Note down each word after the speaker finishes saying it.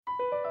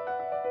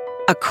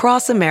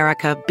Across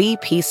America,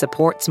 BP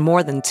supports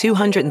more than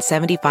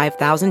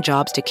 275,000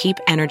 jobs to keep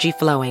energy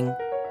flowing.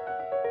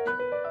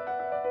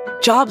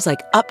 Jobs like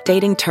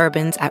updating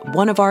turbines at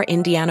one of our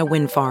Indiana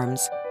wind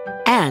farms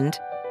and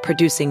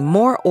producing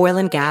more oil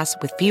and gas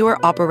with fewer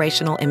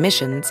operational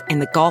emissions in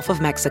the Gulf of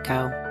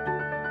Mexico.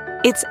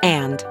 It's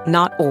and,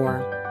 not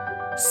or.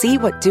 See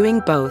what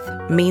doing both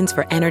means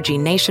for energy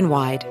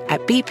nationwide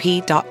at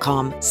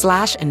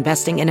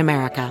bp.com/investing in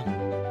America.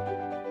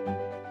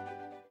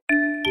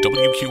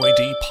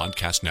 WQAD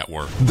Podcast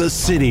Network. The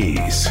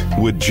Cities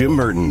with Jim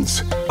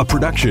Mertens, a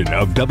production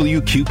of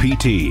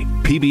WQPT,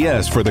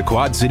 PBS for the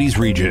Quad Cities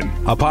region,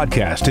 a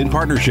podcast in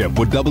partnership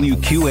with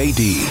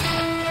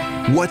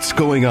WQAD. What's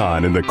going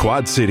on in the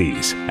Quad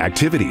Cities?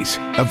 Activities,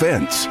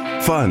 events,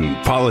 fun,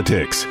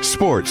 politics,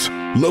 sports,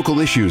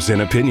 local issues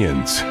and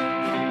opinions.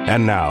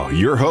 And now,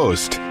 your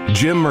host,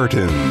 Jim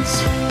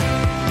Mertens.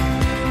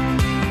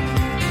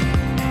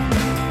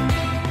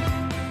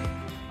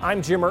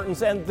 I'm Jim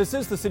Mertens, and this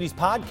is the Cities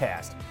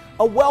Podcast,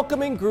 a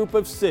welcoming group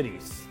of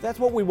cities. That's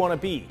what we want to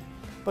be.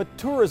 But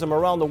tourism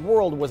around the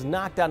world was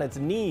knocked on its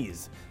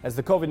knees as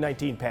the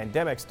COVID-19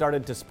 pandemic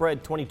started to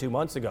spread 22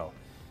 months ago.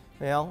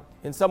 Well,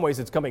 in some ways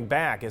it's coming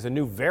back as a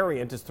new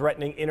variant is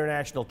threatening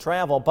international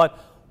travel. But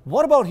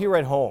what about here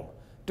at home?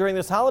 During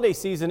this holiday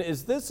season,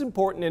 is this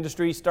important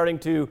industry starting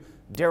to,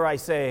 dare I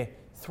say,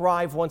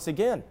 thrive once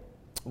again?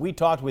 We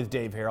talked with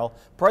Dave Harrell,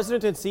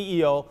 President and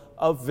CEO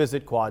of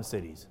Visit Quad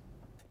Cities.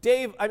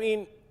 Dave, I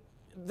mean,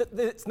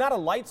 it's not a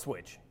light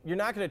switch. You're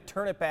not going to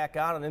turn it back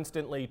on and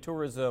instantly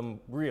tourism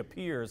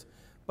reappears.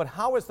 But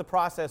how has the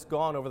process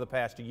gone over the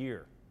past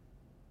year?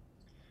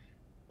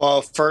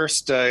 Well,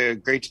 first,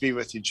 great to be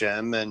with you,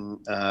 Jim, and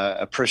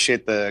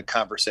appreciate the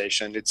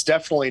conversation. It's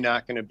definitely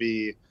not going to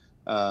be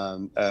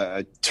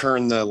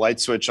turn the light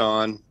switch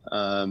on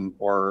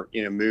or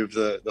move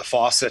the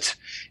faucet.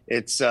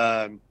 It's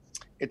a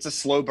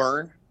slow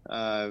burn.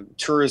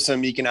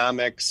 Tourism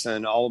economics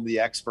and all of the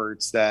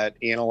experts that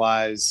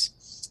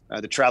analyze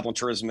the travel and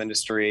tourism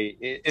industry,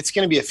 it's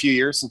going to be a few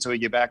years until we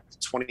get back to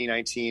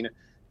 2019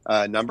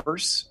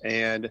 numbers.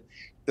 And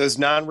those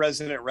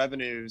non-resident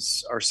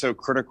revenues are so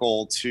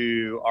critical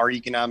to our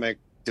economic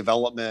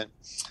development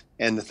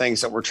and the things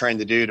that we're trying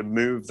to do to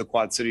move the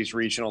Quad Cities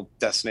regional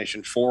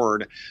destination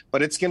forward.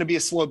 But it's going to be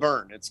a slow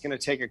burn. It's going to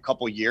take a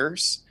couple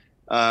years.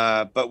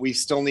 But we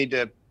still need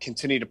to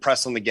continue to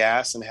press on the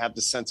gas and have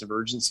the sense of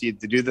urgency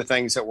to do the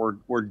things that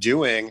we're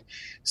doing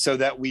so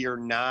that we are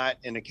not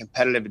in a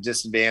competitive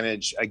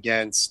disadvantage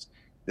against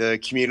the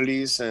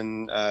communities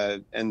and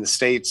the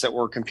states that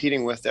we're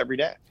competing with every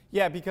day.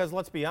 Yeah, because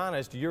let's be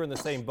honest, you're in the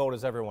same boat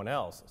as everyone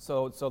else.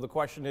 So the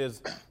question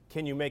is,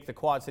 can you make the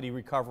Quad City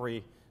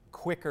recovery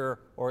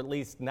quicker or at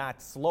least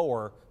not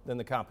slower than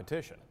the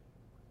competition?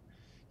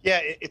 Yeah,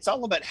 it's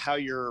all about how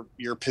you're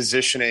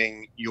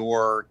positioning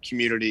your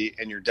community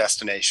and your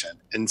destination.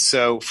 And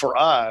so for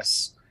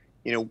us,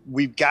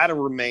 we've got to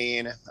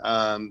remain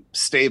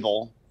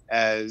stable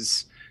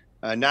as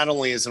not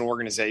only as an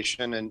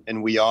organization,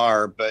 and we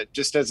are, but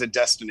just as a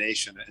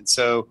destination. And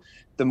so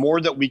the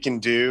more that we can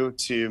do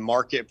to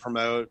market,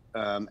 promote,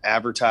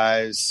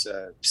 advertise,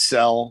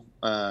 sell,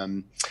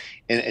 and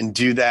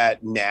do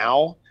that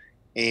now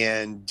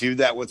and do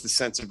that with a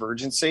sense of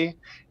urgency,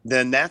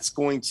 then that's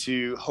going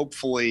to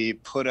hopefully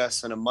put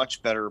us in a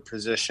much better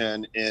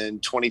position in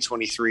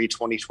 2023,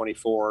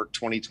 2024,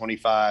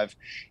 2025,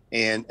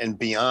 and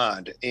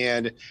beyond.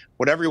 And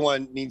what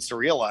everyone needs to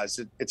realize,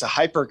 it's a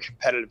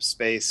hyper-competitive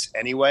space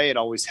anyway. It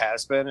always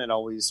has been. It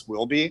always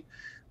will be.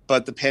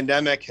 But the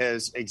pandemic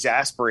has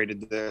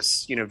exacerbated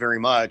this, very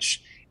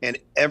much. And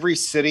every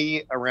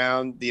city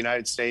around the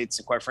United States,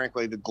 and quite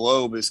frankly, the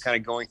globe, is kind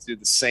of going through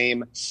the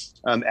same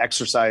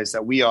exercise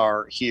that we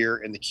are here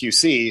in the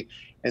QC.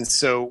 And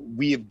so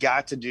we've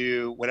got to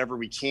do whatever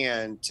we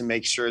can to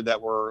make sure that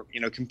we're,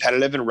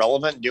 competitive and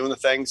relevant, doing the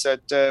things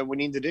that we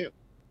need to do.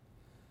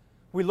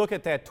 We look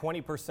at that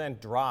 20%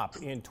 drop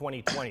in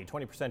 2020,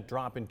 20%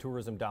 drop in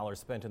tourism dollars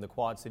spent in the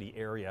Quad City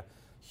area.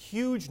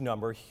 Huge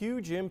number,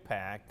 huge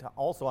impact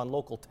also on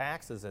local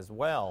taxes as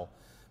well.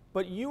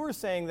 But you were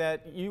saying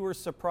that you were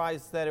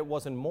surprised that it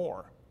wasn't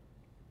more.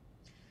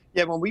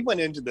 Yeah, when we went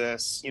into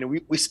this,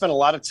 we spent a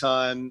lot of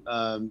time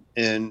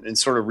in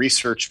sort of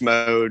research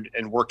mode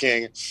and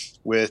working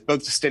with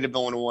both the state of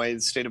Illinois,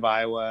 the state of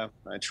Iowa,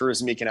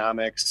 Tourism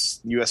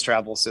Economics, U.S.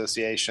 Travel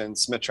Association,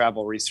 Smith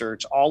Travel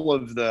Research, all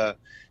of the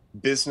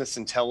business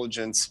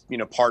intelligence,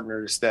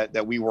 partners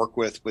that we work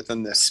with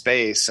within this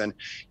space. And,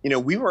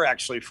 we were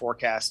actually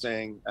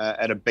forecasting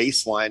at a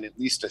baseline at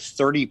least a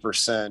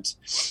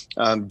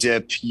 30%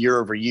 dip year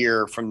over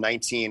year from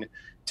 19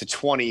 to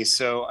 20.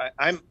 So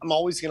I'm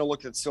always going to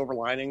look at silver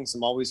linings.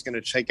 I'm always going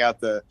to check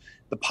out the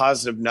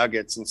positive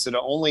nuggets. And so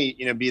to only,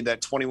 be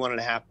that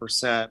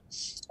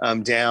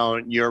 21.5%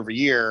 down year over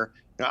year,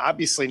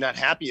 obviously not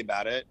happy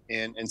about it.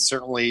 And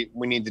certainly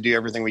we need to do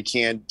everything we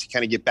can to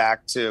kind of get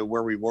back to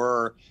where we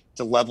were,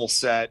 to level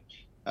set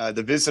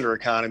the visitor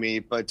economy,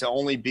 but to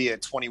only be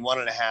at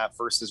 21.5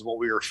 versus what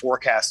we were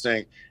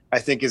forecasting I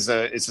think is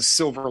a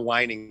silver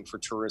lining for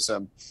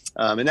tourism,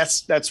 and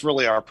that's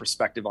really our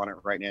perspective on it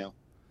right now.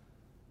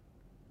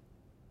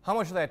 How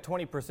much of that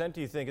 20%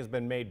 do you think has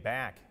been made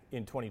back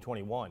in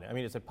 2021? I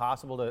mean, is it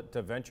possible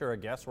to venture a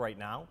guess right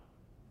now?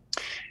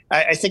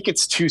 I think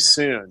it's too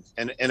soon,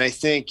 and I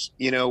think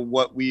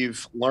what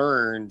we've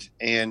learned,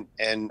 and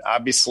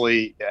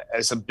obviously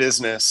as a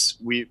business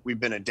we've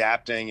been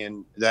adapting,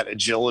 and that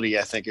agility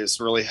I think has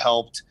really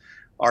helped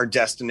our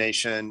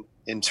destination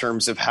in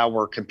terms of how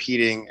we're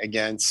competing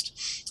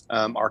against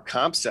our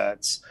comp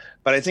sets.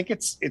 But I think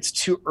it's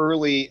too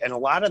early, and a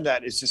lot of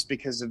that is just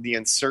because of the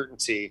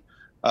uncertainty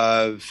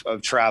of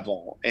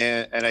travel,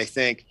 and I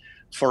think.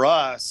 For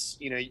us,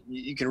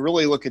 you can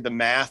really look at the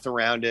math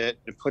around it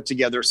and put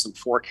together some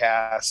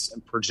forecasts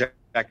and project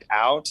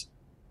out.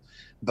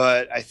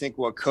 But I think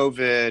what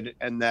COVID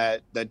and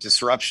that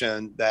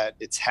disruption that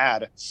it's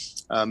had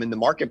in the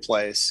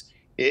marketplace,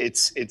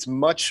 it's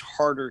much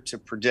harder to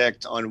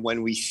predict on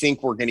when we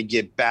think we're going to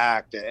get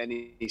back to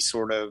any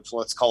sort of,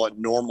 let's call it,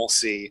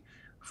 normalcy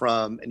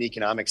from an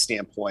economic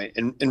standpoint.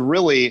 And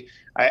really,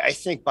 I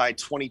think by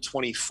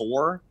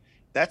 2024,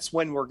 that's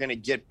when we're going to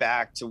get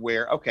back to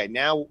where, okay,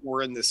 now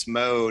we're in this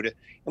mode,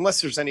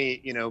 unless there's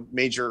any,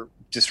 major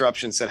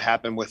disruptions that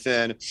happen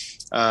within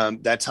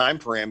that time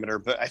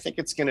parameter. But I think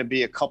it's going to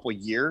be a couple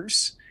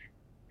years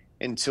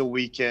until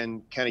we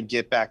can kind of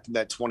get back to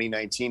that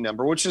 2019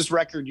 number, which is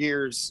record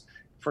years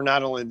for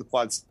not only the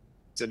Quad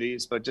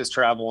Cities, but just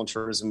travel and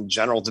tourism in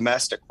general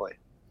domestically.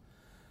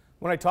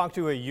 When I talked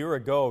to you a year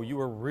ago, you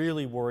were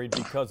really worried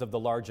because of the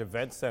large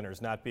event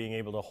centers not being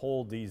able to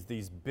hold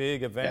these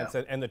big events,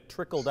 and the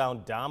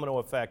trickle-down domino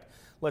effect,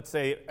 let's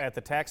say at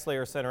the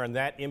TaxSlayer Center, and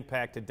that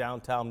impacted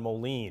downtown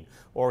Moline,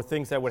 or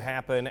things that would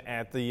happen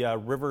at the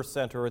River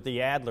Center or at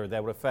the Adler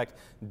that would affect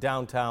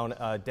downtown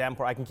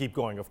Davenport. I can keep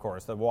going, of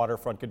course, the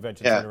Waterfront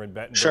Convention Center in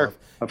Bettendorf, sure,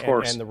 of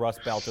course. And the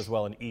Rust Belt as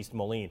well in East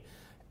Moline.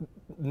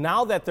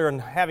 Now that they're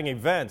having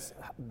events,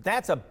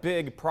 that's a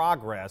big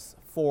progress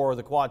for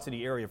the Quad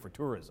City area for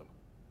tourism.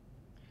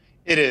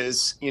 It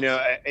is.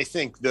 I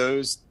think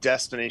those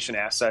destination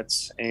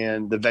assets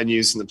and the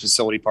venues and the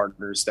facility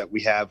partners that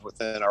we have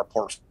within our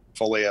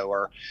portfolio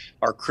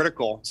are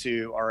critical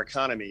to our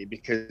economy,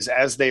 because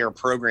as they are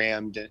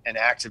programmed and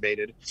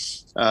activated,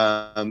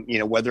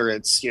 whether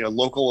it's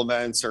local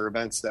events or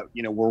events that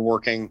we're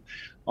working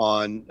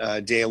on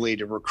daily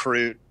to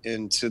recruit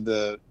into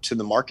the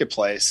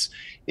marketplace,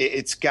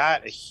 it's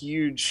got a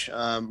huge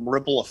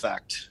ripple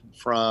effect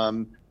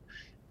from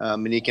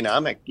an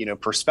economic,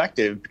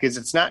 perspective, because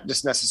it's not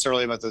just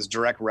necessarily about those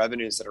direct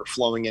revenues that are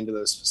flowing into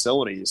those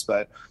facilities,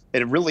 but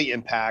it really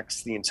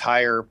impacts the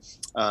entire,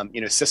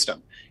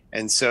 system.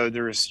 And so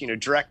there's,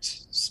 direct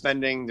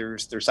spending,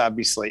 there's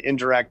obviously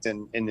indirect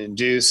and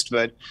induced,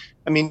 but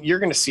I mean, you're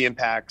going to see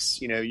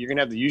impacts, you're going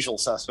to have the usual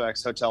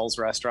suspects, hotels,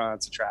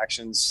 restaurants,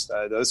 attractions,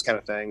 those kind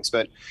of things,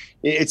 but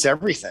it's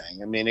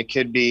everything. I mean, it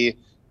could be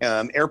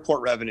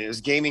airport revenues,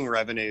 gaming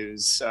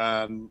revenues,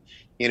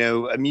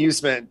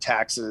 amusement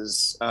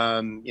taxes,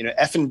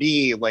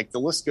 F&B, like the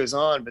list goes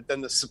on, but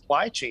then the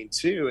supply chain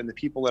too, and the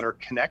people that are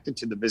connected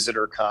to the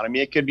visitor economy.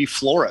 It could be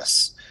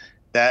florists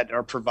that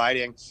are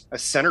providing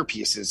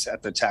centerpieces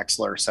at the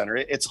TaxSlayer Center.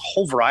 It's a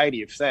whole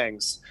variety of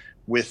things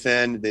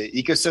within the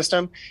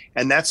ecosystem.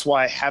 And that's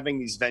why having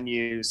these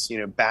venues,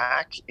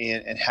 back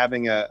and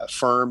having a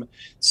firm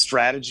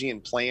strategy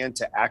and plan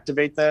to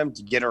activate them,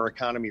 to get our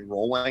economy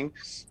rolling,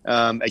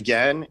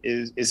 again,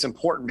 is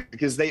important,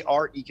 because they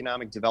are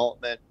economic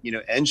development,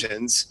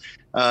 engines.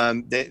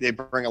 They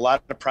bring a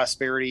lot of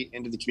prosperity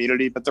into the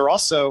community, but they're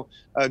also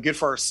good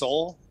for our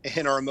soul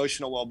and our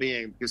emotional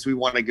well-being, because we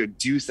want to go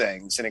do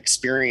things and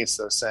experience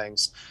those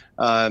things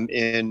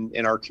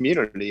in our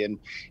community.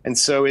 And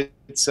so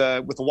it's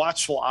with a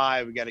watchful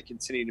eye, we got to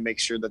continue to make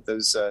sure that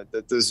those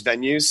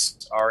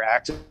venues are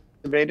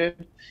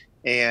activated.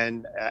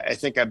 And I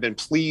think I've been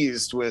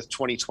pleased with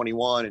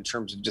 2021 in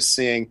terms of just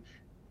seeing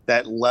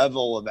that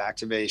level of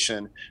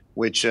activation,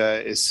 which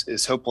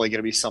is hopefully going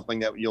to be something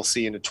that you'll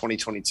see into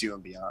 2022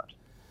 and beyond.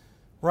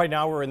 Right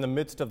now, we're in the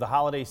midst of the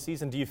holiday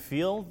season. Do you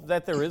feel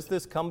that there is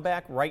this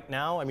comeback right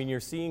now? I mean, you're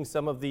seeing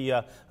some of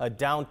the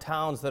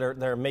downtowns that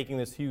are making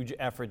this huge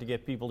effort to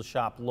get people to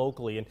shop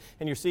locally, and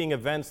you're seeing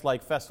events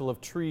like Festival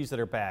of Trees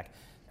that are back.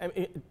 I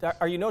mean,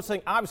 are you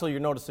noticing? Obviously, you're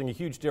noticing a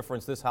huge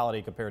difference this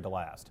holiday compared to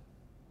last.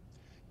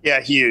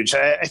 Yeah, huge.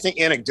 I think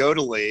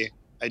anecdotally,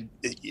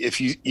 if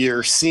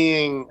you're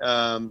seeing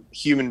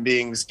human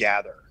beings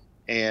gather,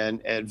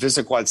 and at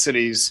Visit Quad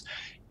Cities,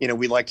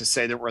 we like to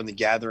say that we're in the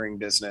gathering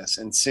business,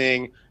 and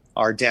seeing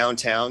our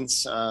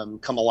downtowns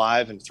come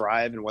alive and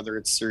thrive, and whether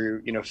it's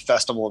through,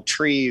 Festival of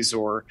Trees,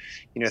 or,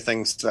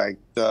 things like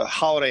the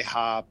Holiday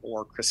Hop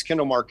or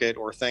Christkindl Market,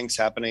 or things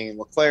happening in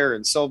LeClaire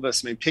and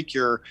Silvis. I mean, pick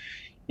your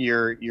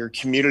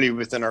community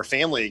within our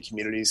family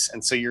communities.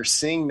 And so you're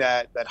seeing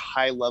that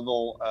high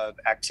level of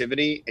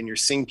activity, and you're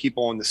seeing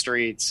people in the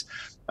streets,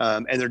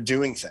 and they're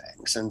doing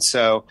things. And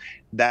so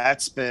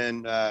that's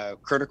been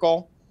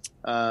critical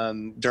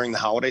during the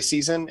holiday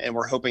season, and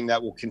we're hoping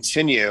that will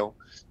continue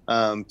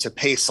to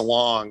pace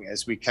along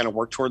as we kind of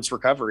work towards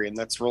recovery. And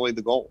that's really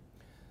the goal.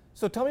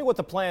 So tell me what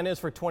the plan is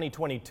for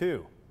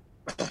 2022.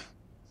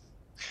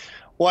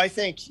 Well, I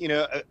think,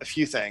 a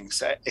few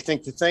things. I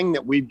think the thing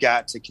that we've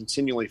got to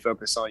continually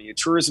focus on,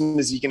 tourism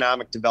is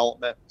economic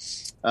development.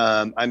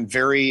 I'm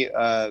very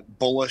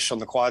bullish on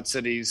the Quad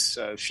Cities'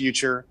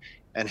 future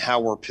and how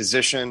we're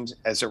positioned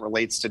as it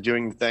relates to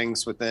doing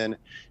things within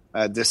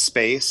this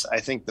space.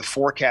 I think the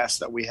forecast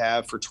that we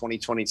have for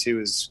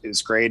 2022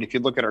 is great. If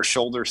you look at our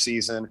shoulder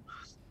season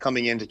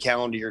coming into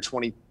calendar year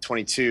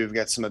 2022, we've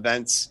got some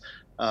events,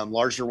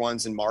 larger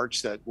ones in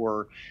March that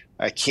were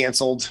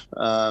canceled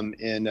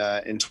in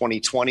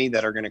 2020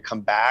 that are going to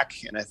come back.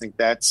 And I think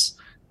that's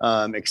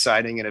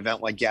exciting. An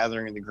event like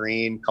Gathering in the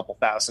Green, a couple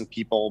thousand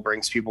people,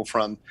 brings people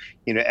from,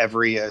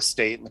 every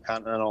state in the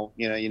continental,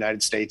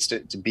 United States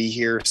to be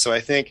here. So I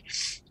think,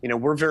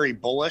 we're very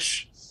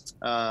bullish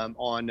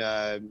on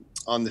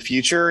the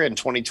future in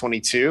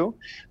 2022.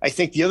 I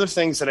think the other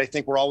things that I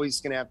think we're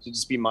always going to have to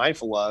just be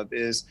mindful of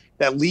is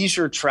that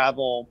leisure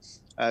travel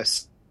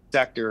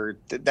sector,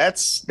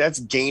 that's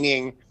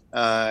gaining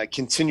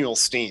continual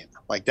steam.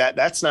 Like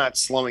that's not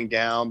slowing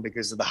down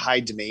because of the high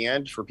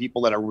demand for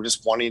people that are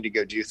just wanting to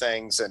go do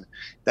things. And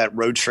that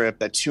road trip,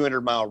 that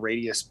 200-mile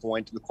radius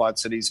point to the Quad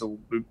Cities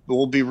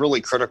will be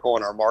really critical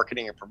in our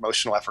marketing and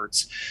promotional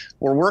efforts.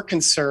 Where we're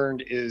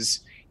concerned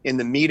is in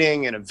the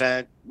meeting and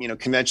event,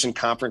 convention,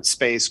 conference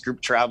space,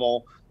 group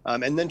travel,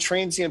 and then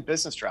transient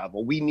business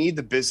travel. We need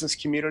the business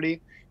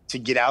community to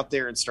get out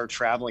there and start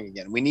traveling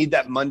again. We need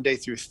that Monday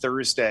through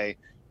Thursday,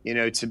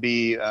 to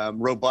be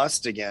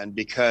robust again,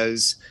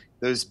 because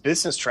those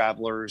business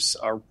travelers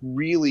are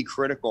really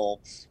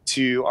critical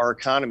to our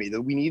economy.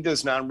 That we need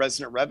those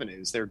non-resident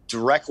revenues. They're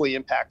directly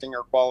impacting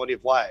our quality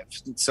of life.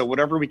 So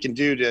whatever we can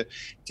do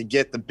to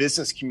get the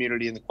business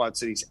community in the Quad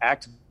Cities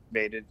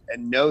activated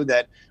and know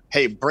that,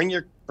 hey, bring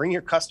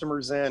your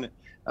customers in,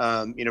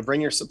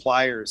 bring your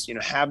suppliers,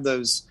 have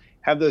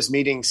those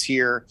meetings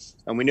here.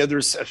 And we know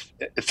there's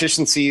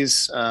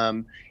efficiencies,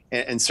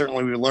 and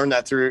certainly we learned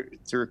that through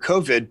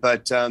COVID,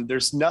 but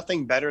there's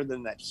nothing better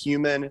than that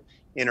human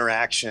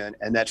interaction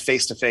and that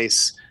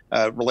face-to-face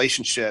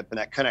relationship and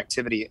that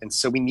connectivity. And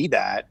so we need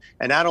that.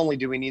 And not only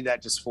do we need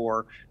that just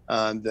for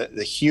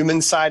the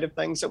human side of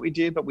things that we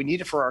do, but we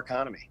need it for our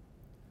economy.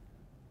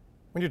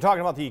 When you're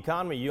talking about the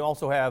economy, you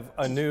also have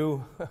a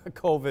new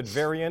COVID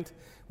variant.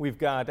 We've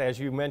got, as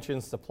you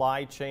mentioned,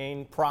 supply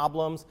chain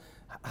problems.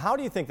 How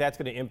do you think that's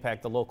going to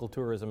impact the local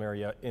tourism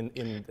area,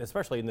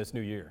 especially in this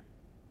new year?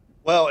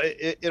 Well,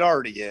 it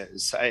already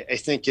is. I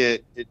think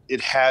it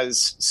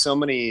has so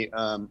many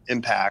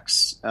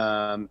impacts,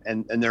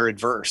 and they're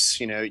adverse.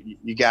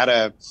 You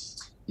gotta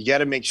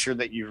make sure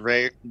that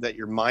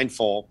you're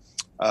mindful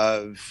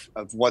of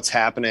what's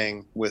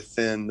happening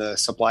within the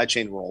supply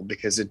chain world,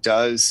 because it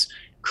does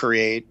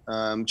create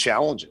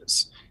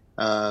challenges.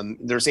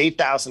 There's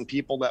 8,000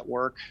 people that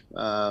work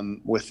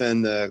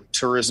within the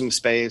tourism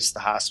space, the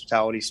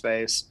hospitality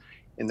space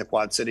in the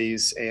Quad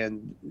Cities,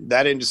 and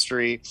that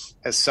industry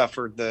has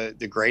suffered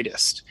the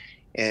greatest.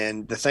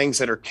 And the things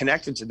that are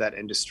connected to that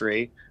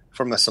industry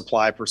from a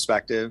supply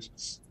perspective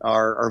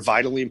are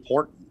vitally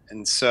important.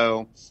 And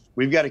so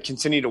we've got to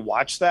continue to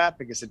watch that,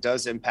 because it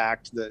does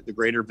impact the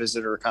greater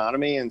visitor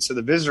economy. And so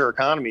the visitor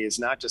economy is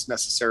not just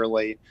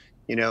necessarily,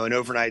 an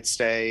overnight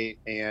stay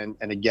and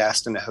a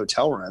guest in a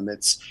hotel room.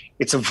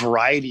 It's a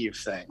variety of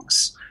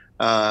things.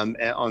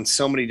 On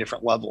so many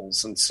different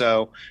levels. And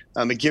so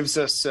it gives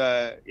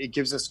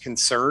us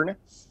concern.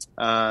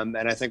 And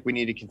I think we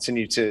need to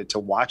continue to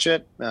watch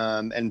it,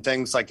 and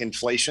things like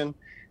inflation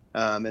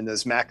and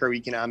those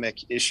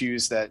macroeconomic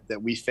issues that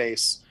we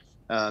face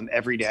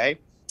every day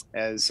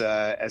as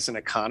an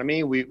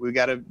economy. We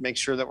got to make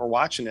sure that we're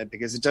watching it,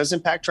 because it does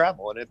impact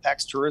travel. It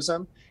impacts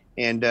tourism.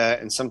 And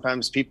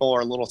sometimes people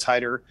are a little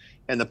tighter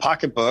in the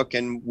pocketbook,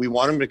 and we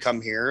want them to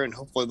come here, and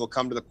hopefully they'll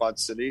come to the Quad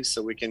Cities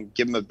so we can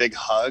give them a big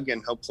hug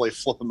and hopefully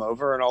flip them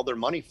over and all their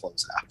money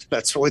flows out.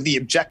 That's really the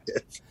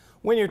objective.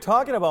 When you're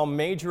talking about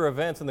major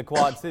events in the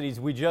Quad Cities,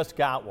 we just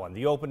got one,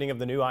 the opening of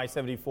the new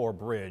I-74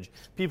 bridge.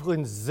 People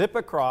can zip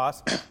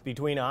across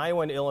between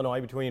Iowa and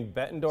Illinois, between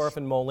Bettendorf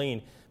and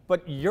Moline.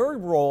 But your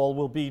role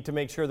will be to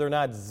make sure they're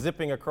not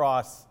zipping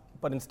across,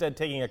 but instead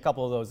taking a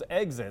couple of those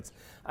exits.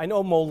 I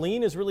know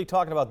Moline is really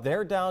talking about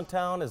their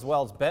downtown, as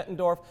well as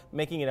Bettendorf,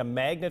 making it a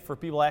magnet for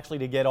people actually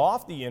to get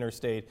off the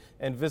interstate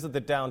and visit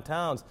the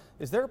downtowns.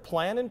 Is there a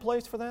plan in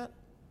place for that?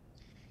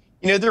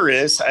 There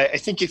is. I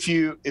think if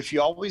you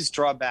always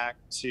draw back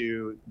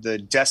to the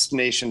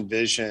destination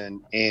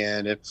vision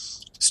and a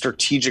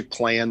strategic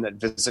plan that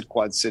Visit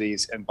Quad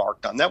Cities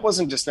embarked on, that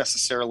wasn't just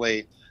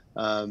necessarily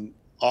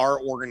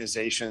our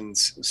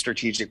organization's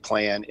strategic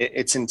plan.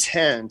 Its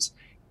intent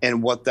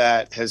and what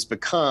that has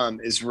become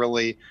is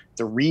really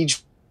the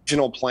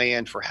regional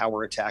plan for how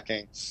we're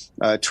attacking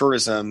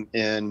tourism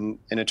in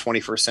a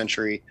 21st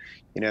century,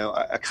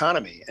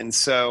 economy. And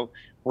so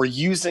we're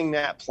using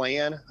that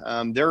plan.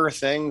 There are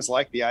things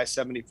like the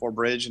I-74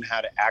 bridge and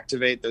how to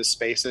activate those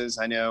spaces.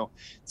 I know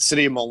the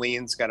city of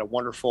Moline's got a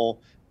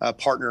wonderful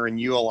partner in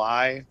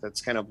ULI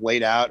that's kind of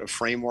laid out a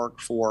framework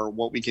for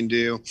what we can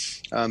do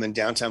in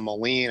downtown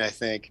Moline. I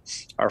think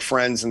our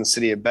friends in the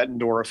city of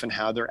Bettendorf and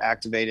how they're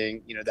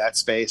activating, that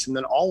space, and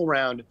then all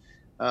around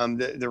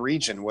the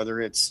region, whether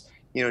it's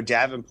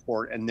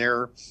Davenport and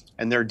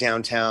their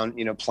downtown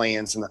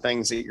plans and the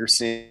things that you're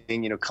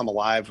seeing come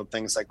alive with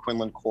things like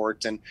Quinlan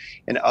Court and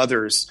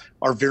others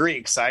are very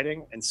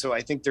exciting. And so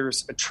I think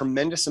there's a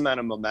tremendous amount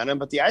of momentum.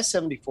 But the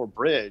I-74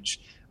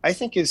 bridge, I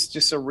think, is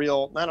just a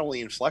real not only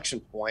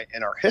inflection point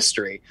in our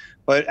history,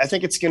 but I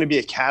think it's going to be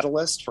a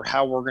catalyst for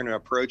how we're going to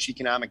approach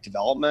economic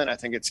development. I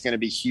think it's going to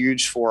be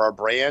huge for our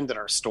brand and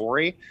our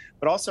story,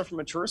 but also from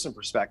a tourism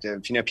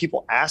perspective.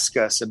 People ask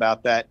us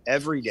about that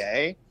every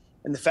day.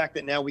 And the fact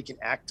that now we can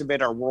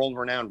activate our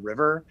world-renowned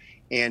river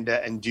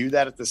and do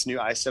that at this new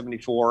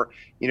I-74,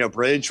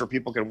 bridge where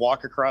people can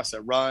walk across it,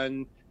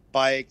 run,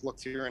 bike, look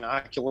through an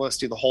Oculus,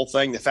 do the whole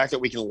thing. The fact that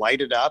we can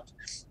light it up,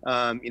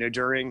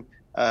 during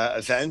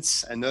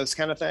events and those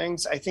kind of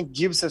things, I think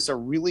gives us a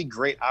really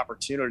great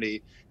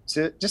opportunity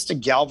to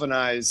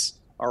galvanize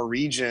our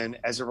region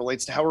as it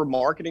relates to how we're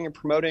marketing and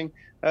promoting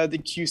the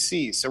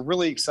QC. So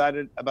really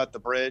excited about the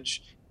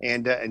bridge,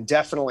 and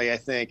definitely I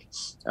think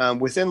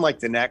within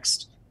the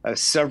next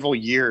several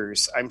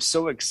years, I'm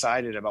so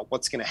excited about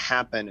what's going to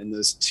happen in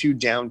those two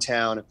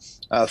downtown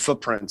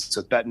footprints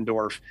with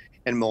Bettendorf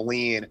and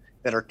Moline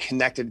that are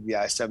connected to the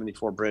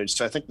I-74 bridge.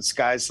 So I think the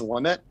sky's the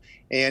limit.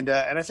 And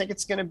I think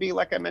it's going to be,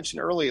 like I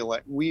mentioned earlier,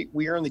 we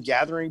are in the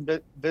gathering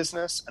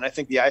business. And I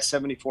think the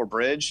I-74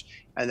 bridge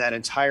and that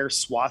entire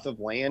swath of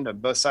land on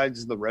both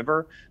sides of the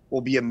river will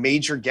be a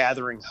major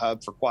gathering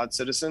hub for Quad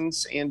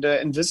citizens and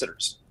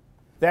visitors.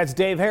 That's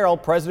Dave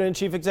Harrell, President and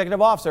Chief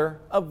Executive Officer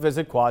of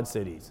Visit Quad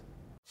Cities.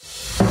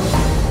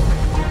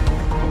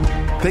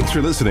 Thanks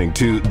for listening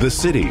to The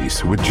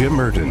Cities with Jim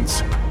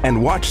Mertens.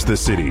 And watch The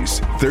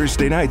Cities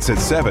Thursday nights at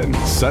 7,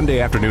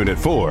 Sunday afternoon at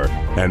 4,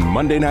 and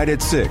Monday night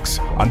at 6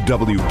 on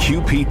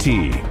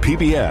WQPT,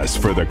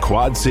 PBS for the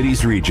Quad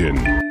Cities region.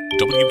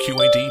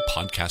 WQAD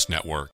Podcast Network.